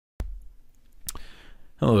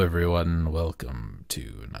Hello everyone, welcome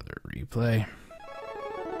to another replay.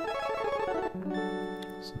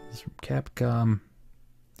 So this is from Capcom.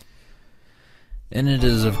 And it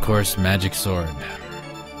is, of course, Magic Sword.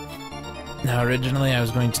 Now originally I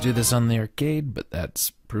was going to do this on the arcade, but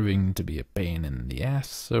that's proving to be a pain in the ass,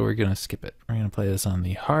 so we're gonna skip it. We're gonna play this on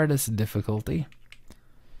the hardest difficulty.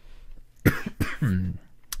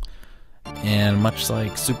 And much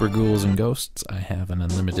like Super Ghouls and Ghosts, I have an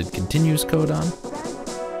unlimited continues code on.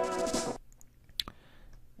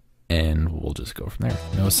 And we'll just go from there.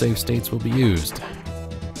 No save states will be used.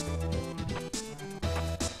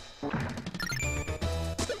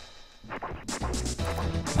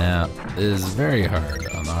 Now, it is very hard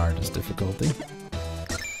on the hardest difficulty.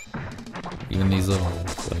 Even these little,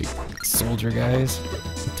 like, soldier guys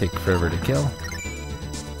take forever to kill.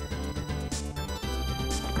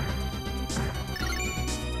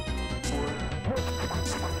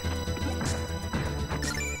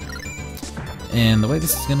 And the way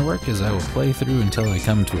this is going to work is I will play through until I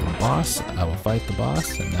come to a boss, I will fight the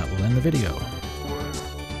boss, and that will end the video.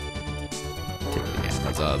 Take the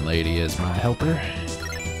Amazon lady as my helper.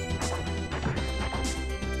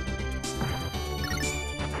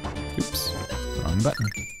 Oops, wrong button.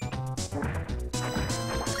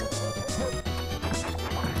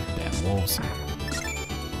 Damn wolves.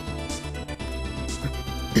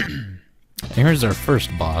 Here's our first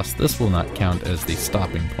boss. This will not count as the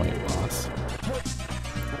stopping point boss.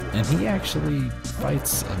 And he actually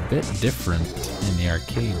fights a bit different in the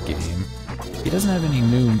arcade game. He doesn't have any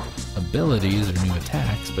new abilities or new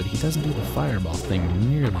attacks, but he doesn't do the fireball thing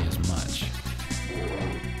nearly as much.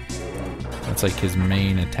 That's like his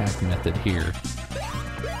main attack method here.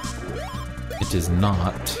 It is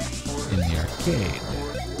not in the arcade.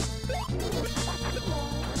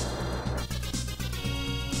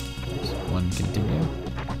 So one continue.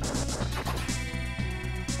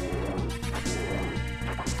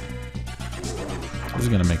 This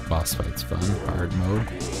is gonna make boss fights fun. Hard mode.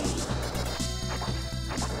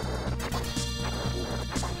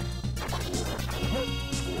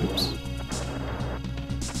 Oops.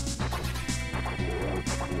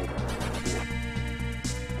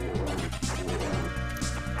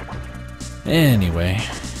 Anyway.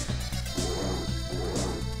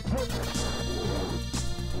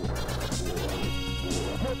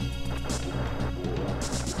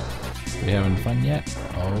 We having fun yet?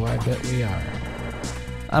 Oh, I bet we are.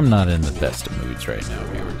 I'm not in the best of moods right now,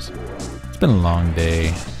 viewers. It's been a long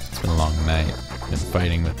day. It's been a long night. I've been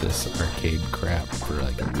fighting with this arcade crap for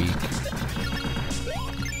like a week.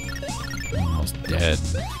 I'm almost dead.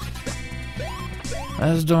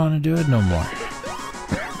 I just don't want to do it no more.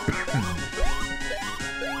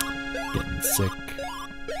 Getting sick.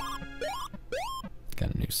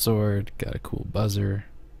 Got a new sword. Got a cool buzzer.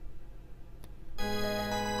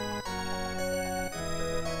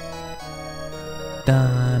 Da,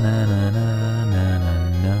 na, na, na, na, na,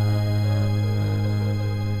 na.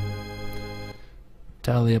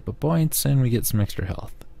 Tally up the points and we get some extra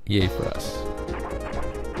health. Yay for us.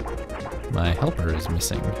 My helper is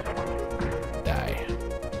missing. Die.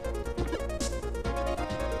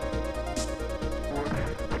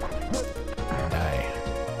 Die.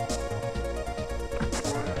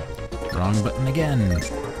 Wrong button again.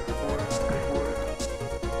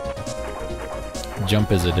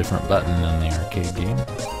 Jump is a different button than the arcade game.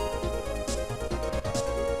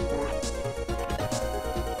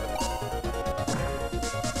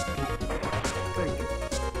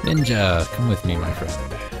 Ninja, come with me, my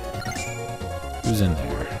friend. Who's in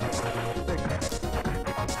there?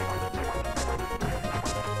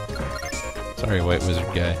 Sorry, White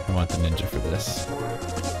Wizard guy. I want the ninja for this.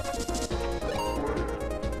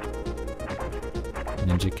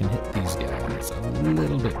 Ninja can hit these guys a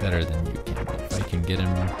little bit better than you can. If I can get him,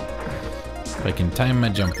 if I can time my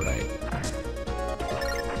jump right.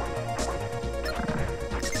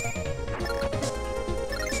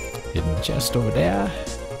 Hidden chest over there,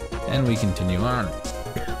 and we continue on.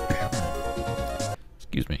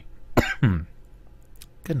 Excuse me.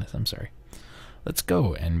 Goodness, I'm sorry. Let's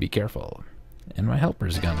go and be careful. And my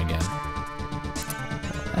helper's gone again.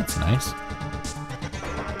 That's nice.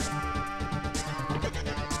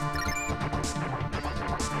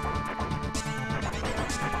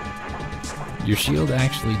 Your shield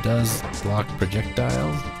actually does block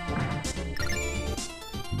projectiles,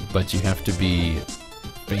 but you have to be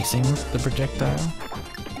facing the projectile.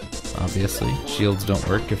 Obviously, shields don't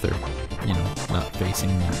work if they're, you know, not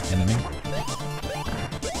facing the enemy.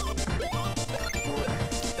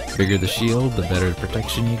 The bigger the shield, the better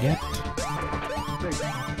protection you get.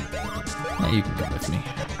 Now you can come with me.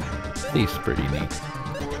 Thief's pretty neat.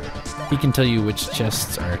 He can tell you which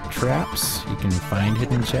chests are traps. You can find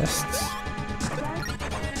hidden chests.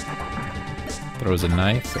 Throws a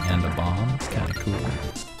knife and a bomb. Kinda cool.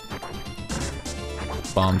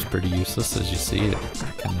 Bomb's pretty useless, as you see. It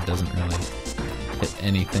kinda doesn't really hit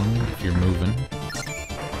anything if you're moving.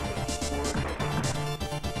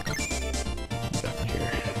 Down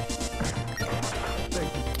here.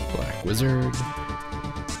 Black wizard.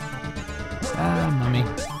 Ah, mummy.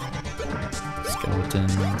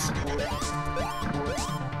 Skeletons.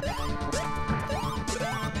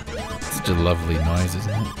 Such a lovely noise,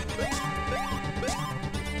 isn't it?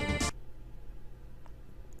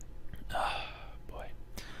 Oh, boy.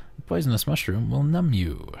 The poisonous mushroom will numb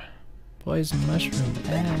you. Poison mushroom.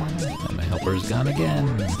 Ah, and my helper's gone again.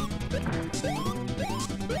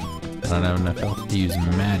 I don't have enough health to use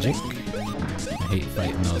magic. I hate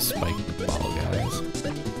fighting those spiked ball guys.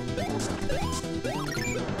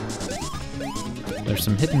 There's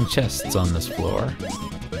some hidden chests on this floor.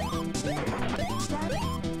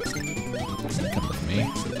 Come with me.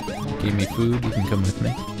 Gave me food, you can come with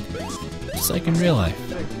me. Just like in real life.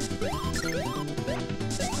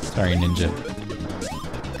 Sorry, ninja.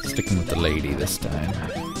 Sticking with the lady this time.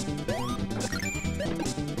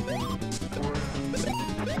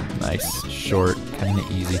 Nice, short, kinda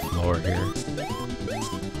easy floor here.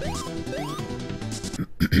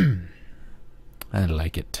 I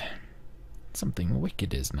like it. Something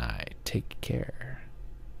wicked is nigh. Take care.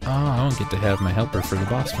 Oh, I don't get to have my helper for the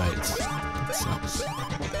boss fights. That sucks.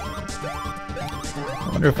 I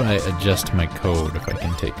wonder if I adjust my code if I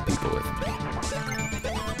can take people with me.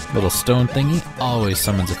 Little stone thingy always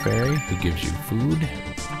summons a fairy who gives you food.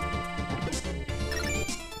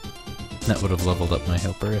 That would have leveled up my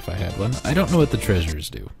helper if I had one. I don't know what the treasures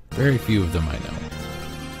do. Very few of them I know.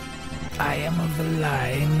 I am of the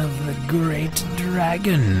line of the great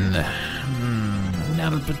dragon.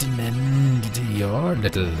 I'll put an end to your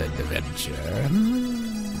little adventure.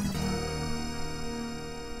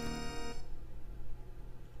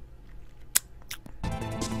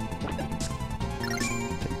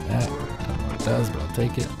 Take that. I don't know what it does, but I'll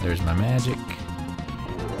take it. There's my magic.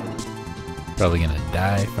 Probably gonna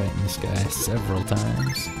die fighting this guy several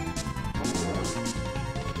times.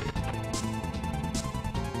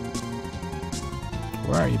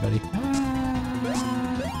 Where are you, buddy?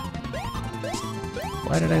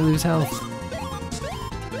 Why did I lose health?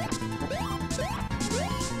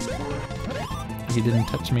 He didn't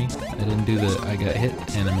touch me. I didn't do the I got hit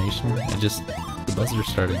animation. The buzzer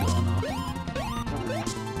started going off.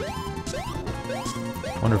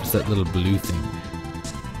 I wonder if it's that little blue thing.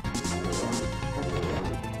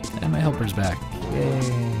 And my helper's back.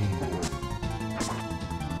 Yay.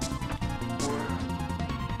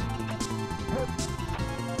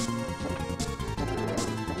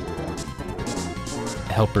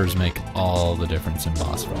 Helpers make all the difference in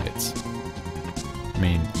boss fights. I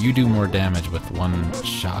mean, you do more damage with one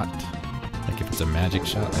shot, like if it's a magic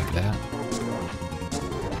shot like that,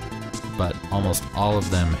 but almost all of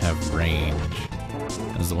them have range.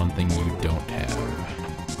 That's the one thing you don't have.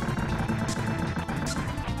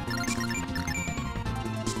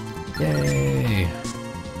 Yay!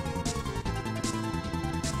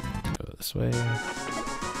 Go this way.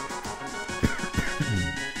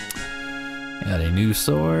 Got a new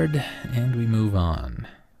sword, and we move on.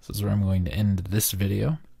 This is where I'm going to end this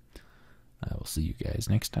video. I will see you guys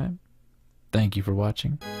next time. Thank you for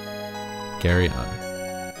watching. Carry on.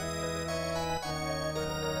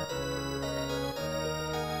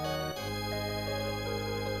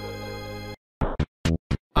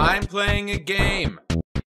 I'm playing a game.